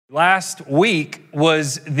Last week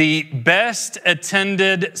was the best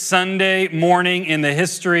attended Sunday morning in the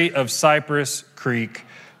history of Cypress Creek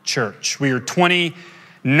Church. We are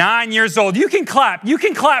 29 years old. You can clap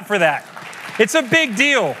for that. It's a big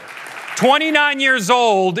deal. 29 years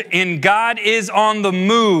old, and God is on the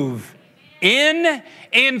move in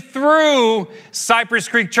and through Cypress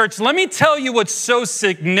Creek Church. Let me tell you what's so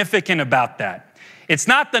significant about that. It's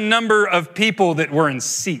not the number of people that were in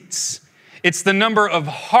seats. It's the number of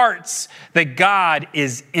hearts that God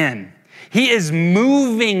is in. He is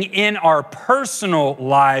moving in our personal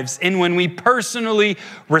lives. And when we personally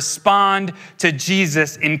respond to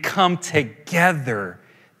Jesus and come together,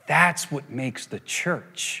 that's what makes the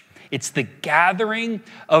church. It's the gathering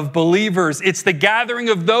of believers. It's the gathering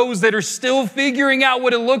of those that are still figuring out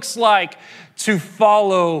what it looks like to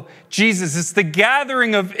follow Jesus. It's the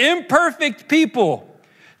gathering of imperfect people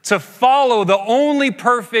to follow the only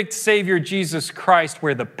perfect Savior, Jesus Christ,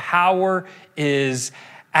 where the power is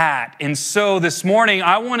at. And so this morning,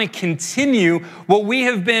 I want to continue what we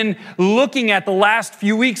have been looking at the last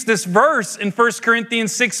few weeks. This verse in 1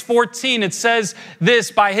 Corinthians 6:14, it says this: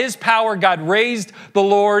 by his power, God raised the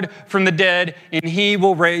Lord from the dead, and he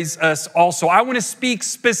will raise us also. I want to speak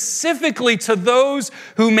specifically to those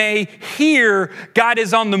who may hear God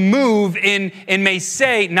is on the move and may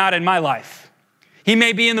say, not in my life. He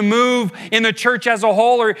may be in the move in the church as a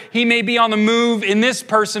whole, or he may be on the move in this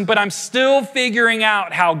person, but I'm still figuring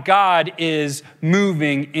out how God is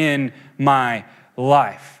moving in my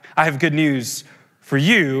life. I have good news for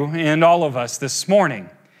you and all of us this morning.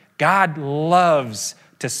 God loves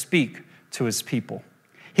to speak to his people.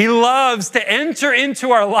 He loves to enter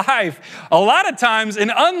into our life, a lot of times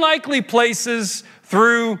in unlikely places,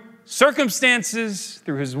 through circumstances,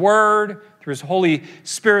 through his word, through his Holy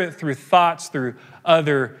Spirit, through thoughts, through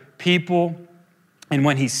other people. And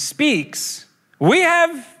when he speaks, we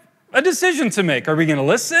have a decision to make. Are we going to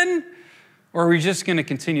listen, or are we just going to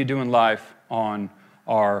continue doing life on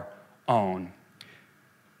our own?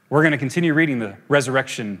 We're going to continue reading the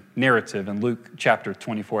resurrection narrative in Luke chapter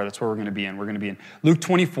 24. That's where we're going to be in. We're going to be in Luke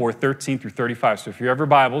 24, 13 through 35. So if you have your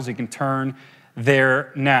Bibles, you can turn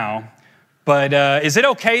there now. But is it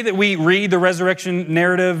okay that we read the resurrection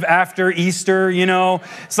narrative after Easter? You know,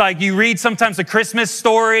 it's like you read sometimes a Christmas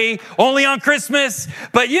story only on Christmas,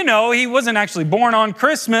 but you know, he wasn't actually born on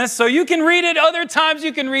Christmas. So you can read it other times.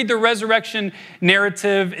 You can read the resurrection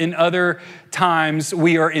narrative in other times.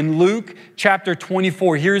 We are in Luke chapter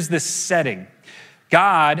 24. Here's the setting.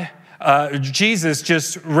 Jesus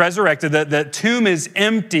just resurrected. The tomb is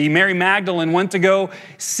empty. Mary Magdalene went to go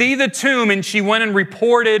see the tomb, and she went and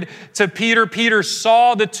reported to Peter. Peter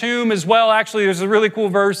saw the tomb as well. Actually, there's a really cool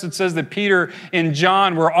verse that says that Peter and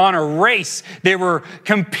John were on a race. They were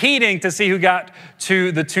competing to see who got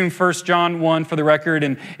to the tomb first, John 1 for the record.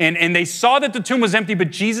 And they saw that the tomb was empty, but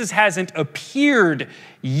Jesus hasn't appeared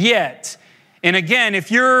yet. And again, if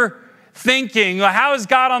you're thinking, well, how is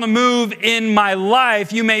God on the move in my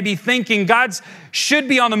life? You may be thinking God should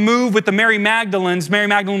be on the move with the Mary Magdalenes. Mary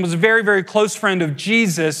Magdalene was a very, very close friend of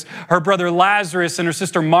Jesus. Her brother Lazarus and her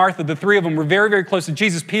sister Martha, the three of them were very, very close to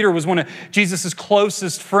Jesus. Peter was one of Jesus'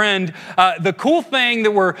 closest friend. The cool thing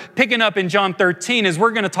that we're picking up in John 13 is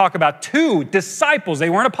we're going to talk about two disciples. They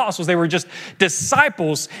weren't apostles. They were just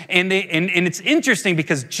disciples. And it's interesting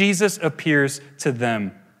because Jesus appears to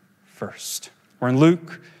them first. We're in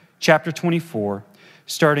Luke chapter 24,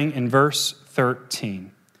 starting in verse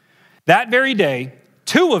 13. That very day,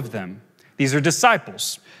 two of them, these are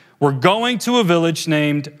disciples, were going to a village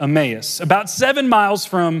named Emmaus, about 7 miles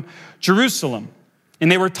from Jerusalem.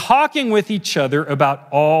 And they were talking with each other about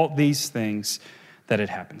all these things that had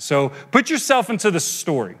happened. So put yourself into the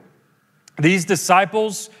story. These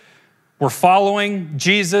disciples were following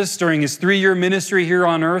Jesus during his 3-year ministry here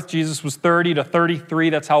on earth. Jesus was 30 to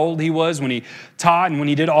 33. That's how old he was when he taught and when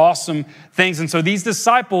he did awesome things. And so these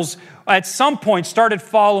disciples at some point started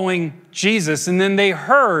following Jesus, and then they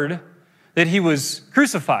heard that he was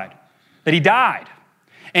crucified, that he died.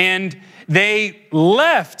 And they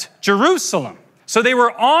left Jerusalem. So they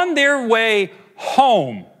were on their way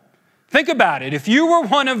home. Think about it. If you were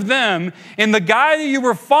one of them and the guy that you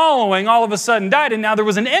were following all of a sudden died, and now there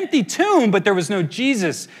was an empty tomb, but there was no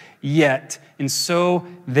Jesus yet. And so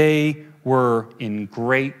they were in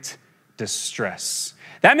great distress.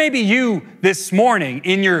 That may be you this morning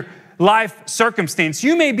in your life circumstance.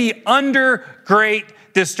 You may be under great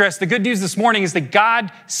distress. The good news this morning is that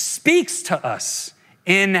God speaks to us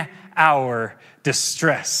in our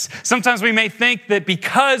distress. Sometimes we may think that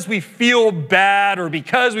because we feel bad or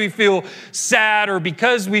because we feel sad or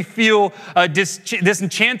because we feel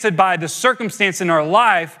disenchanted by the circumstance in our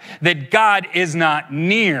life that God is not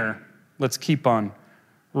near. Let's keep on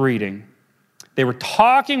reading. They were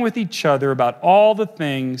talking with each other about all the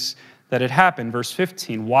things that had happened. Verse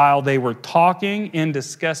 15, while they were talking and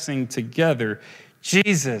discussing together,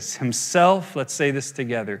 Jesus himself, let's say this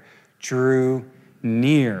together, drew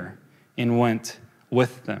near and went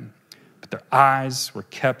with them. But their eyes were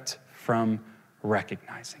kept from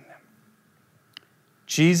recognizing them.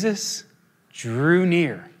 Jesus drew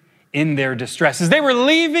near in their distress. As they were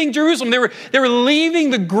leaving Jerusalem, they were leaving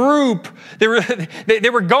the group. They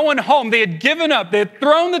were going home. They had given up. They had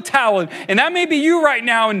thrown the towel. And that may be you right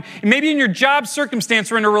now. And maybe in your job circumstance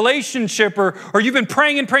or in a relationship or you've been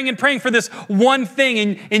praying and praying and praying for this one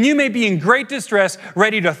thing. And you may be in great distress,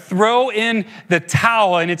 ready to throw in the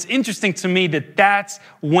towel. And it's interesting to me that that's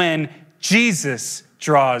when Jesus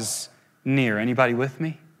draws near. Anybody with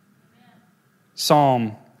me?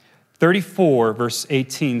 Psalm 34, verse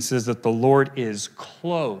 18 says that the Lord is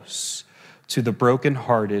close to the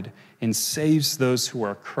brokenhearted and saves those who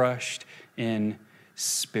are crushed in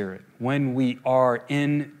spirit. When we are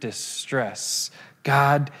in distress,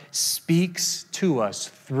 God speaks to us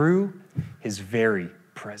through his very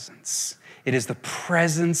presence. It is the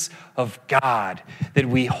presence of God that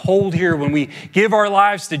we hold here when we give our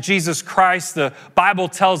lives to Jesus Christ. The Bible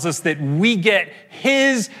tells us that we get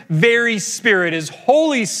his very Spirit, his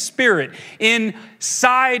Holy Spirit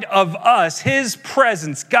inside of us, his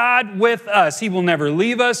presence, God with us. He will never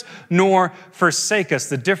leave us nor forsake us.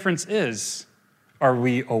 The difference is, are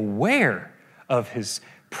we aware of his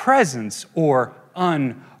presence or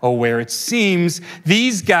unaware? It seems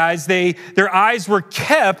these guys, their eyes were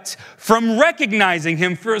kept from recognizing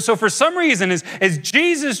him. So for some reason, as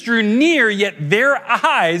Jesus drew near, yet their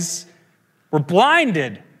eyes were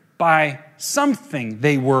blinded by something.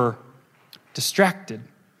 They were distracted.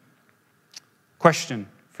 Question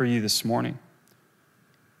for you this morning,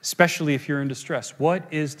 especially if you're in distress. What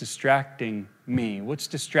is distracting me? What's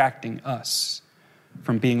distracting us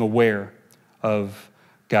from being aware of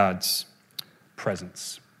God's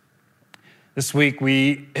presence? This week,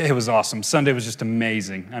 it was awesome. Sunday was just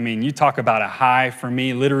amazing. I mean, you talk about a high for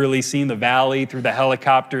me, literally seeing the valley through the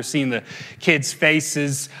helicopter, seeing the kids'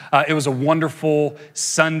 faces. It was a wonderful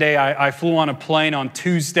Sunday. I flew on a plane on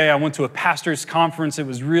Tuesday. I went to a pastor's conference. It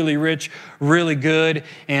was really rich, really good.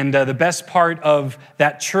 And the best part of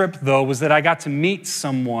that trip, though, was that I got to meet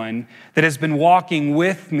someone that has been walking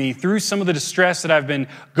with me through some of the distress that I've been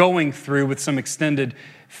going through with some extended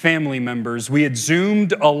family members. We had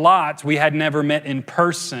Zoomed a lot. We had never met in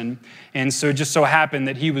person. And so it just so happened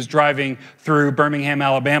that he was driving through Birmingham,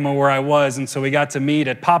 Alabama, where I was. And so we got to meet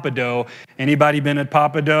at Papa Dough. Anybody been at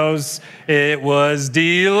Papa Dough's? It was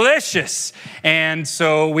delicious. And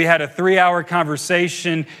so we had a 3-hour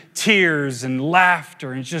conversation, tears and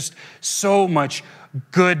laughter, and just so much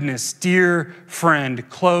goodness, dear friend,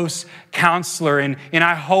 close counselor. And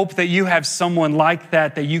I hope that you have someone like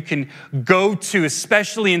that you can go to,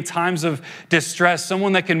 especially in times of distress,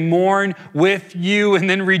 someone that can mourn with you and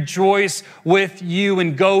then rejoice with you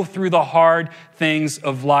and go through the hard things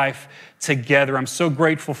of life together. I'm so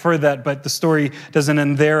grateful for that, but the story doesn't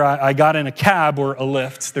end there. I got in a cab or a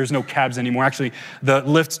Lyft. There's no cabs anymore. Actually, the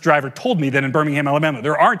Lyft driver told me that in Birmingham, Alabama,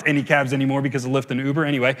 there aren't any cabs anymore because of Lyft and Uber.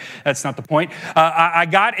 Anyway, that's not the point. I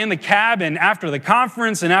got in the cab, and after the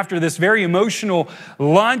conference and after this very emotional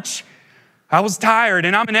lunch, I was tired,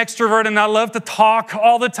 and I'm an extrovert, and I love to talk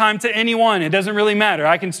all the time to anyone. It doesn't really matter.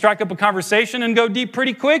 I can strike up a conversation and go deep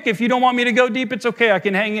pretty quick. If you don't want me to go deep, it's okay. I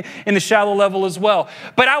can hang in the shallow level as well.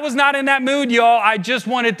 But I was not in that mood, y'all. I just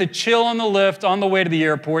wanted to chill on the Lyft on the way to the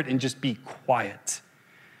airport and just be quiet.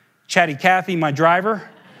 Chatty Cathy, my driver,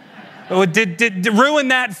 did ruin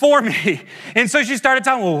that for me. And so she started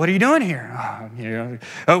talking, well, what are you doing here?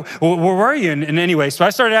 Where were you? And anyway, so I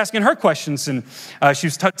started asking her questions, and she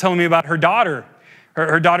was telling me about her daughter.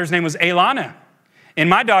 Her daughter's name was Aylana, and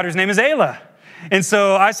my daughter's name is Ayla. And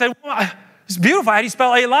so I said, well, it's beautiful. How do you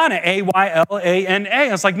spell Aylana? Aylana.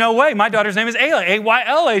 I was like, no way. My daughter's name is Ayla,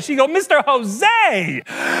 Ayla. She goes, Mr. Jose.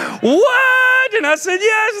 What? And I said,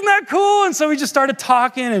 yeah, isn't that cool? And so we just started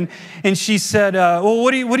talking, and she said, well,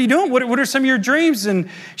 what are you doing? What are some of your dreams? And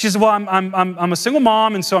she said, well, I'm a single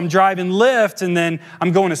mom, and so I'm driving Lyft, and then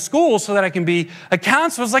I'm going to school so that I can be a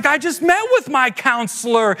counselor. I was like, I just met with my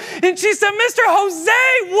counselor. And she said, Mr.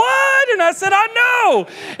 Jose, what? And I said, I know.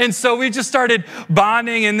 And so we just started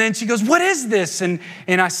bonding, and then she goes, what is this? And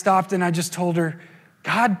I stopped, and I just told her,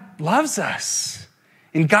 God loves us,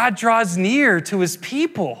 and God draws near to his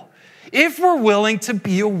people. if we're willing to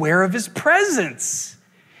be aware of his presence.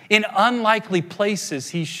 In unlikely places,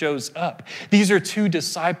 he shows up. These are two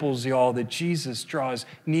disciples, y'all, that Jesus draws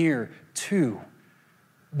near to.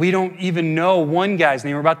 We don't even know one guy's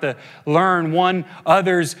name. We're about to learn one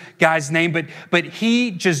other's guy's name, but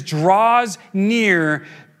he just draws near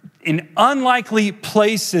in unlikely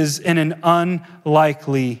places and in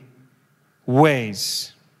unlikely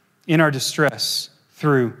ways in our distress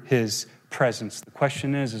through his presence. The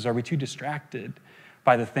question is are we too distracted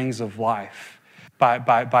by the things of life, by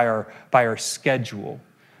our schedule?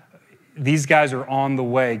 These guys are on the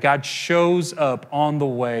way. God shows up on the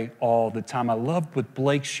way all the time. I loved what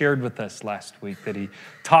Blake shared with us last week, that he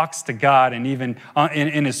talks to God and even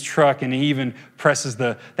in his truck, and he even presses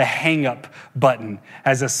the hang up button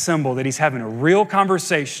as a symbol that he's having a real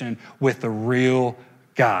conversation with the real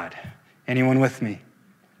God. Anyone with me?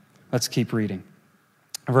 Let's keep reading.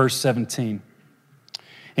 Verse 17.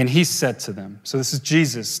 And he said to them, so this is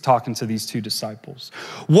Jesus talking to these two disciples,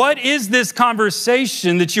 "What is this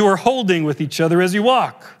conversation that you are holding with each other as you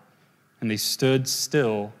walk?" And they stood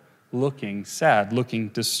still, looking sad, looking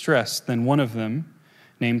distressed. Then one of them,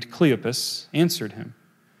 named Cleopas, answered him,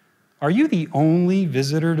 "Are you the only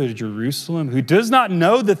visitor to Jerusalem who does not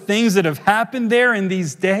know the things that have happened there in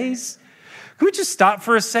these days?" Can we just stop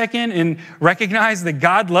for a second and recognize that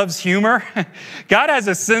God loves humor? God has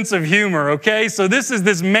a sense of humor, okay? So this is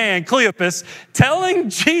this man, Cleopas,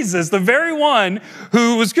 telling Jesus, the very one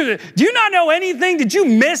who was good. Do you not know anything? Did you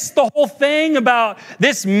miss the whole thing about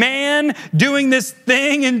this man doing this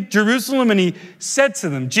thing in Jerusalem? And he said to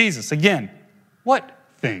them, Jesus, again, "What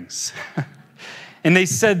things?" And they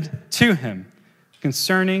said to him,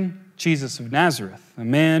 concerning Jesus of Nazareth, a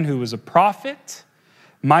man who was a prophet,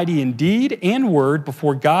 mighty in deed and word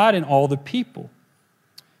before God and all the people,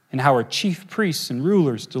 and how our chief priests and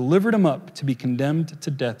rulers delivered him up to be condemned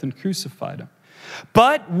to death and crucified him.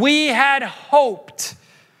 But we had hoped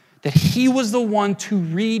that he was the one to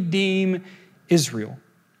redeem Israel.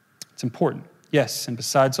 It's important. Yes, and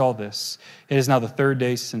besides all this, it is now the third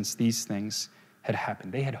day since these things had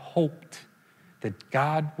happened. They had hoped that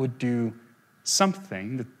God would do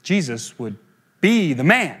something, that Jesus would be the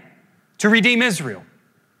man to redeem Israel.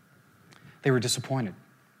 They were disappointed.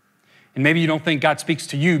 And maybe you don't think God speaks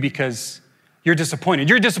to you because you're disappointed.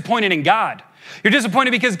 You're disappointed in God. You're disappointed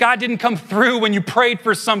because God didn't come through when you prayed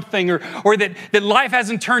for something, or that life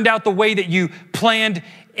hasn't turned out the way that you planned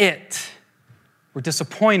it. We're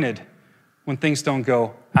disappointed when things don't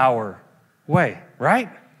go our way, right?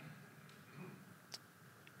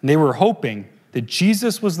 And they were hoping that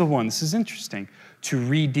Jesus was the one, this is interesting, to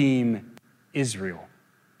redeem Israel.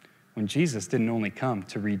 When Jesus didn't only come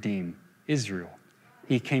to redeem Israel,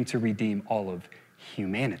 he came to redeem all of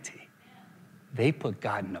humanity. They put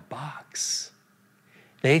God in a box.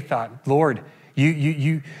 They thought, Lord,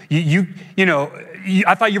 I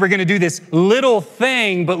thought you were going to do this little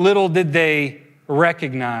thing, but little did they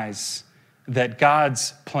recognize that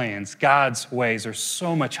God's plans, God's ways are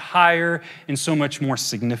so much higher and so much more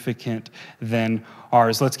significant than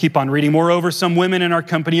ours. Let's keep on reading. Moreover, some women in our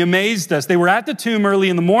company amazed us. They were at the tomb early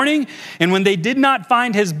in the morning, and when they did not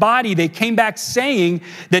find his body, they came back saying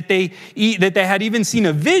that they had even seen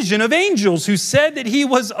a vision of angels who said that he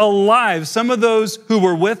was alive. Some of those who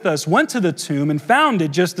were with us went to the tomb and found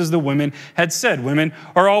it just as the women had said. Women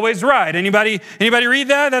are always right. Anybody read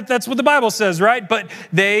that? That's what the Bible says, right? But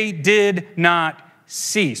they did not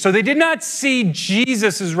see. So they did not see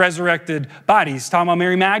Jesus' resurrected body. He's talking about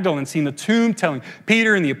Mary Magdalene seeing the tomb, telling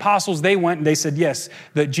Peter and the apostles. They went and they said, yes,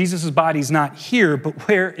 that Jesus' body's not here, but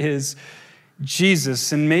where is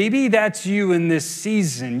Jesus? And maybe that's you in this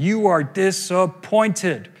season. You are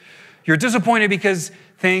disappointed. You're disappointed because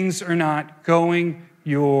things are not going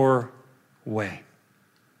your way.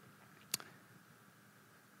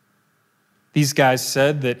 These guys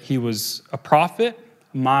said that he was a prophet,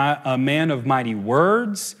 a man of mighty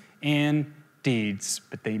words and deeds,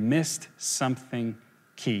 but they missed something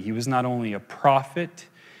key. He was not only a prophet,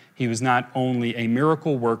 he was not only a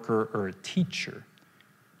miracle worker or a teacher.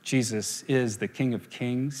 Jesus is the King of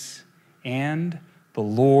Kings and the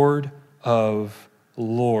Lord of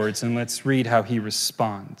Lords. And let's read how he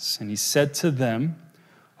responds. And he said to them,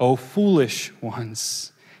 "O foolish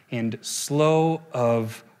ones, and slow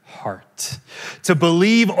of heart, to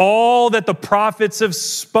believe all that the prophets have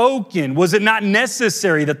spoken. Was it not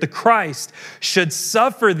necessary that the Christ should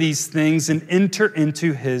suffer these things and enter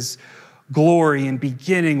into his glory?" And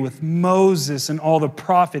beginning with Moses and all the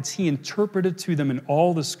prophets, he interpreted to them in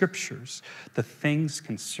all the scriptures the things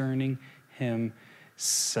concerning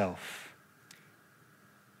himself.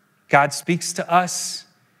 God speaks to us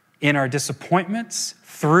in our disappointments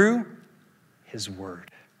through his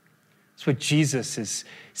word. That's what Jesus is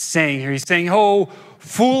saying here. He's saying, oh,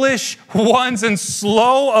 foolish ones and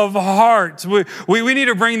slow of heart. We need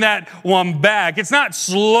to bring that one back. It's not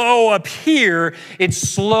slow up here. It's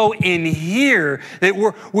slow in here. That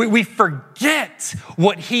we forget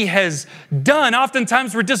what he has done.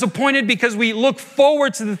 Oftentimes we're disappointed because we look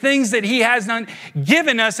forward to the things that he has not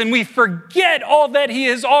given us, and we forget all that he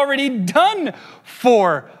has already done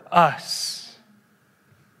for us.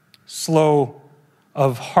 Slow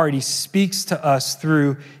of heart. He speaks to us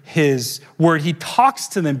through his word. He talks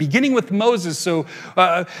to them, beginning with Moses. So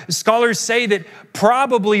scholars say that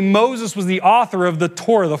probably Moses was the author of the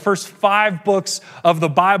Torah, the first 5 books of the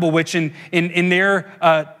Bible, which in their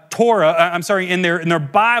in their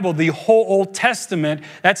Bible, the whole Old Testament,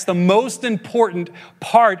 that's the most important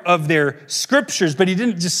part of their scriptures. But he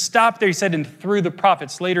didn't just stop there. He said, and through the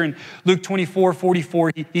prophets. Later in Luke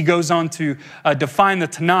 24:44, he goes on to define the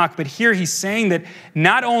Tanakh. But here he's saying that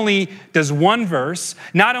not only does one verse,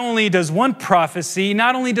 not only does one prophecy,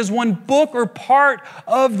 not only does one book or part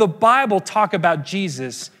of the Bible talk about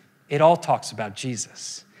Jesus, it all talks about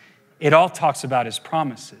Jesus. It all talks about his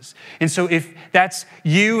promises. And so if that's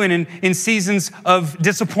you and in seasons of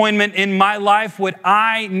disappointment in my life, what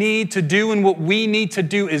I need to do and what we need to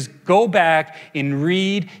do is go back and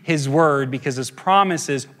read his word, because his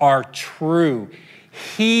promises are true.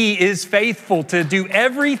 He is faithful to do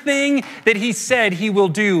everything that he said he will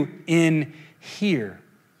do in here.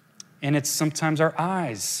 And it's sometimes our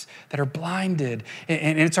eyes that are blinded.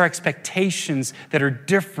 And it's our expectations that are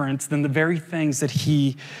different than the very things that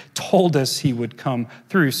he told us he would come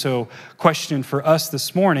through. So question for us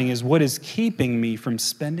this morning is, what is keeping me from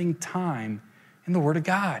spending time in the Word of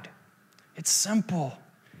God? It's simple.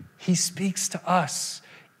 He speaks to us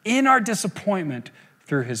in our disappointment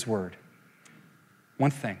through his word. One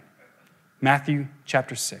thing, Matthew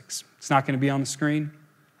chapter 6. It's not going to be on the screen.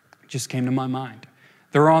 It just came to my mind.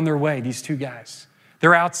 They're on their way, these 2 guys.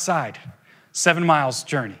 They're outside, 7 miles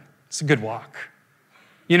journey. It's a good walk.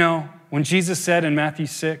 You know, when Jesus said in Matthew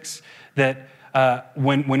 6 that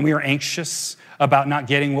when we are anxious about not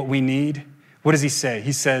getting what we need, what does he say?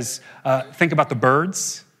 He says, think about the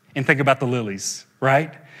birds and think about the lilies,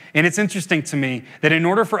 right? And it's interesting to me that in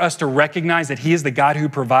order for us to recognize that he is the God who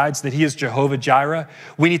provides, that he is Jehovah Jireh,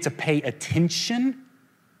 we need to pay attention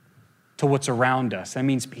to what's around us. That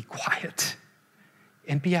means be quiet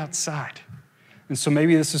and be outside. And so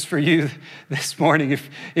maybe this is for you this morning.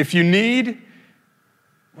 If you need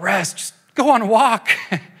rest, just go on a walk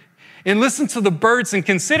and listen to the birds and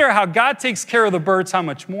consider how God takes care of the birds. How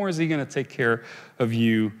much more is he going to take care of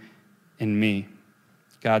you and me?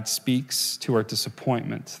 God speaks to our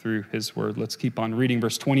disappointment through his word. Let's keep on reading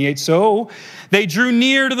verse 28. So they drew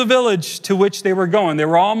near to the village to which they were going. They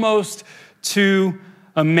were almost to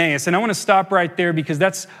Emmaus. And I want to stop right there, because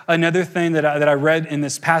that's another thing that I read in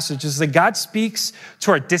this passage, is that God speaks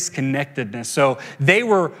to our disconnectedness. So they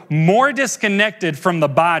were more disconnected from the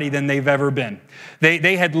body than they've ever been.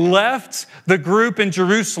 They had left the group in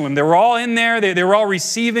Jerusalem. They were all in there. They were all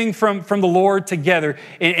receiving from the Lord together.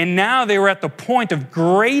 And now they were at the point of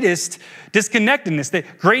greatest disconnectedness, the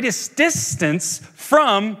greatest distance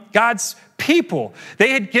from God's people.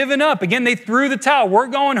 They had given up. Again, they threw the towel. We're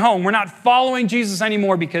going home. We're not following Jesus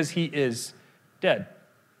anymore because he is dead.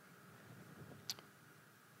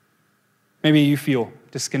 Maybe you feel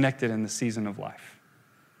disconnected in the season of life.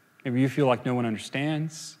 Maybe you feel like no one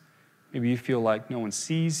understands. Maybe you feel like no one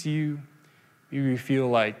sees you. Maybe you feel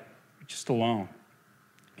like you're just alone.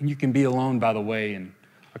 And you can be alone, by the way, in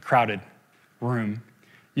a crowded room.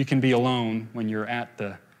 You can be alone when you're at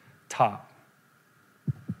the top.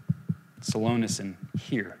 It's aloneness in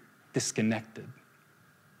here, disconnected.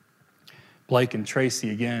 Blake and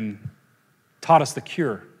Tracy, again, taught us the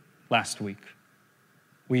cure last week.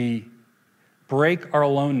 We break our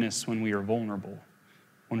aloneness when we are vulnerable,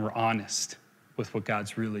 when we're honest with what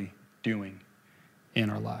God's really doing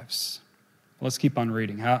in our lives. Let's keep on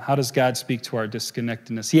reading. How does God speak to our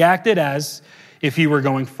disconnectedness? He acted as if he were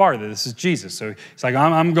going farther. This is Jesus. So he's like,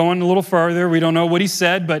 I'm going a little farther. We don't know what he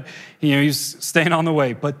said, but he's staying on the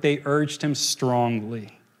way. But they urged him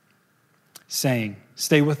strongly, saying,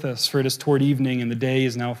 stay with us, for it is toward evening, and the day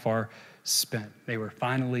is now far spent. They were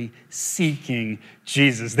finally seeking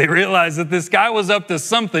Jesus. They realized that this guy was up to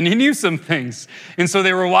something. He knew some things. And so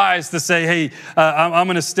they were wise to say, hey, I'm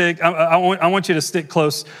going to stick. I want you to stick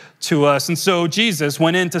close to us. And so Jesus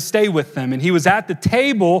went in to stay with them, and he was at the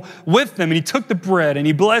table with them, and he took the bread and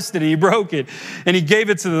he blessed it and he broke it and he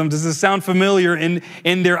gave it to them. Does this sound familiar? And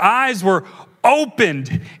their eyes were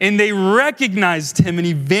opened, and they recognized him, and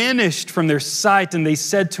he vanished from their sight. And they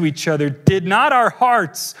said to each other, "Did not our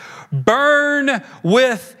hearts burn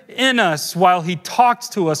within us while he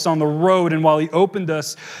talked to us on the road, and while he opened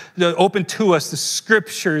to us the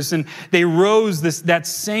scriptures?" And they rose that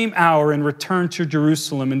same hour and returned to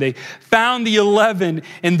Jerusalem. And they found the 11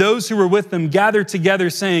 and those who were with them gathered together,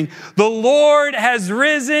 saying, "The Lord has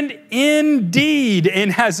risen indeed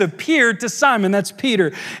and has appeared to Simon." That's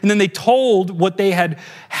Peter. And then they told what they had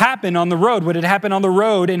happened on the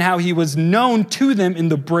road, and how he was known to them in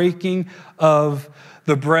the breaking of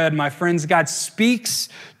the bread. My friends, God speaks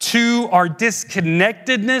to our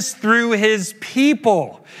disconnectedness through his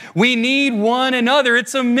people. We need one another.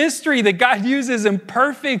 It's a mystery that God uses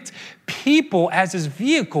imperfect people as his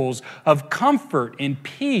vehicles of comfort and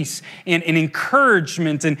peace and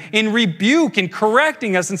encouragement and in rebuke and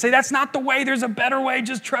correcting us and say, "That's not the way. There's a better way.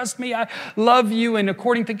 Just trust me. I love you." And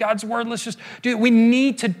according to God's word, let's just do it. We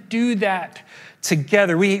need to do that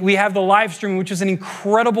together. We have the live stream, which is an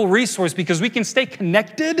incredible resource because we can stay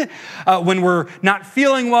connected when we're not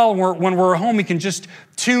feeling well. When we're home, we can just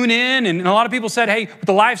tune in. And a lot of people said, "Hey, with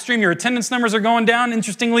the live stream, your attendance numbers are going down."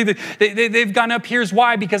 Interestingly, they've gone up. Here's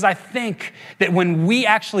why: because I think that when we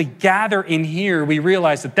actually gather in here, we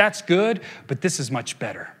realize that that's good, but this is much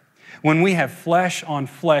better. When we have flesh on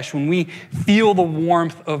flesh, when we feel the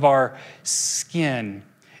warmth of our skin,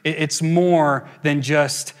 it's more than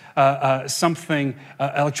just something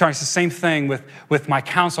electronic. It's the same thing with my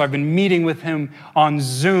counselor. I've been meeting with him on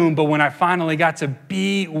Zoom, but when I finally got to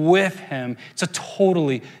be with him, it's a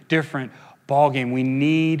totally different ballgame. We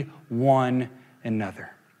need one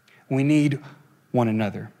another. We need one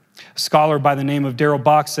another. A scholar by the name of Darrell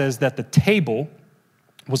Bock says that the table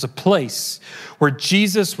was a place where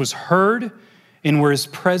Jesus was heard and where his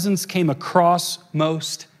presence came across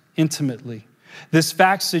most intimately. This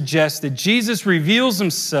fact suggests that Jesus reveals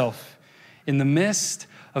himself in the midst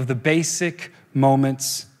of the basic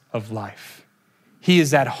moments of life. He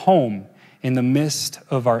is at home in the midst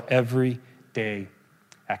of our everyday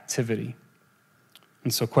activity.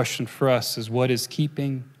 And so, question for us is, what is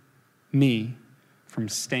keeping me from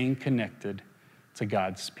staying connected to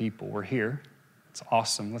God's people? We're here. It's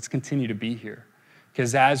awesome. Let's continue to be here.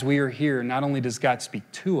 Because as we are here, not only does God speak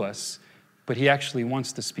to us, but he actually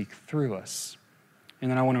wants to speak through us. And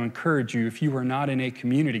then I want to encourage you, if you are not in a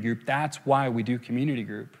community group, that's why we do community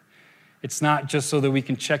group. It's not just so that we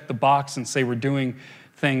can check the box and say we're doing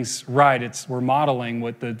things right. We're modeling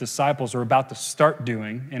what the disciples are about to start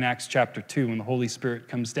doing in Acts chapter 2 when the Holy Spirit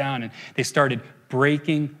comes down, and they started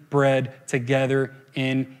breaking bread together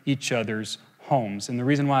in each other's homes. And the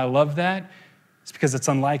reason why I love that is because it's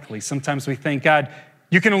unlikely. Sometimes we think, "God,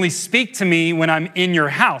 you can only speak to me when I'm in your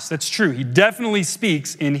house." That's true. He definitely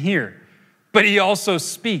speaks in here. But he also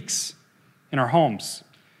speaks in our homes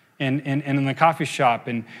and in the coffee shop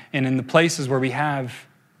and in the places where we have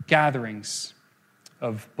gatherings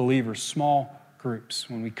of believers, small groups,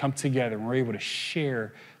 when we come together and we're able to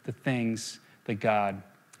share the things that God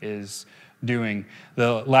is doing.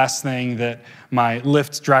 The last thing that my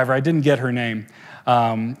Lyft driver, I didn't get her name,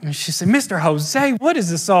 she said, "Mr. Jose, what does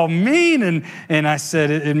this all mean?" And I said,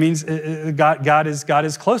 it means God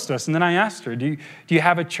is close to us. And then I asked her, do you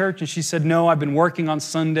have a church? And she said, "No, I've been working on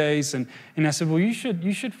Sundays." And I said, "Well, you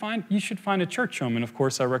should find a church home." And of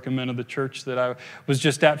course, I recommended the church that I was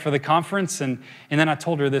just at for the conference. And then I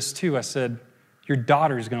told her this too. I said, "Your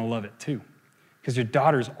daughter is going to love it too, because your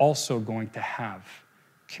daughter is also going to have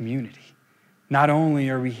community. Not only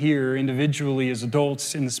are we here individually as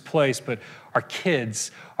adults in this place, but our kids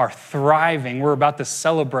are thriving. We're about to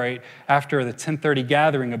celebrate after the 10:30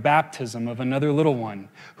 gathering a baptism of another little one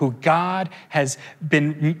who God has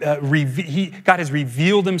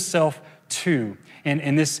revealed himself to.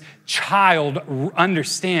 And this child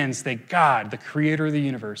understands that God, the creator of the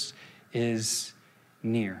universe, is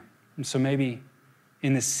near. And so maybe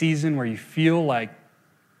in this season where you feel like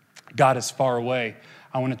God is far away,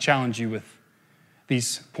 I want to challenge you with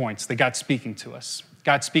these points that God's speaking to us.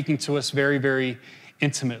 God's speaking to us very, very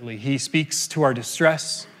intimately. He speaks to our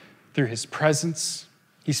distress through his presence.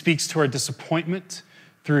 He speaks to our disappointment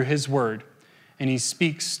through his word. And he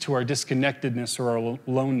speaks to our disconnectedness or our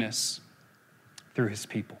aloneness through his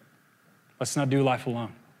people. Let's not do life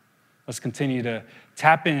alone. Let's continue to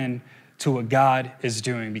tap in to what God is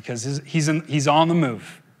doing, because he's on the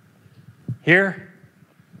move here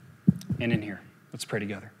and in here. Let's pray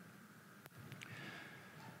together.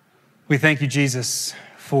 We thank you, Jesus,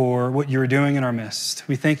 for what you are doing in our midst.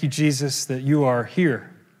 We thank you, Jesus, that you are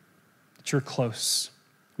here, that you're close.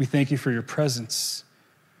 We thank you for your presence.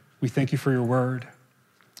 We thank you for your word.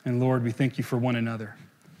 And Lord, we thank you for one another.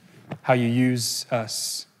 how you use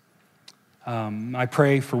us. I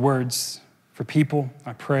pray for words for people.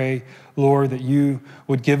 I pray, Lord, that you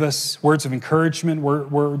would give us words of encouragement,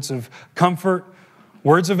 words of comfort,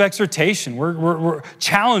 words of exhortation,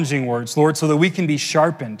 challenging words, Lord, so that we can be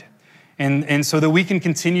sharpened and so that we can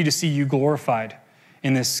continue to see you glorified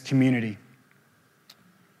in this community.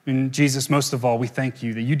 And Jesus, most of all, we thank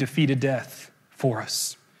you that you defeated death for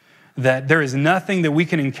us, that there is nothing that we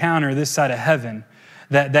can encounter this side of heaven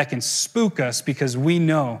that can spook us, because we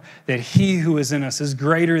know that he who is in us is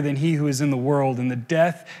greater than he who is in the world, and the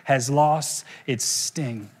death has lost its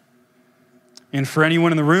sting. And for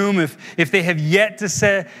anyone in the room, if they have yet to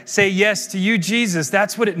say yes to you, Jesus,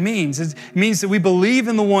 that's what it means. It means that we believe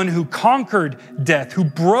in the one who conquered death, who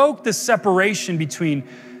broke the separation between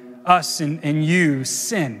us and you,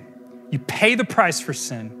 sin. You pay the price for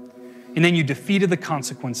sin, and then you defeated the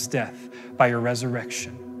consequence, death, by your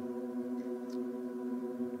resurrection.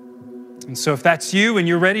 And so if that's you and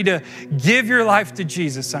you're ready to give your life to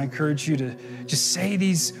Jesus, I encourage you to just say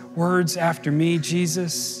these words after me.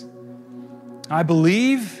 Jesus, I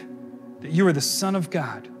believe that you are the Son of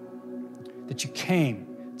God, that you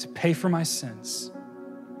came to pay for my sins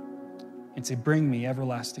and to bring me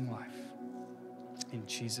everlasting life. In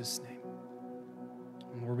Jesus' name.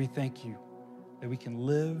 And Lord, we thank you that we can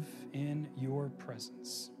live in your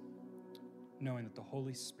presence, knowing that the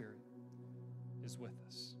Holy Spirit is with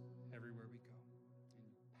us.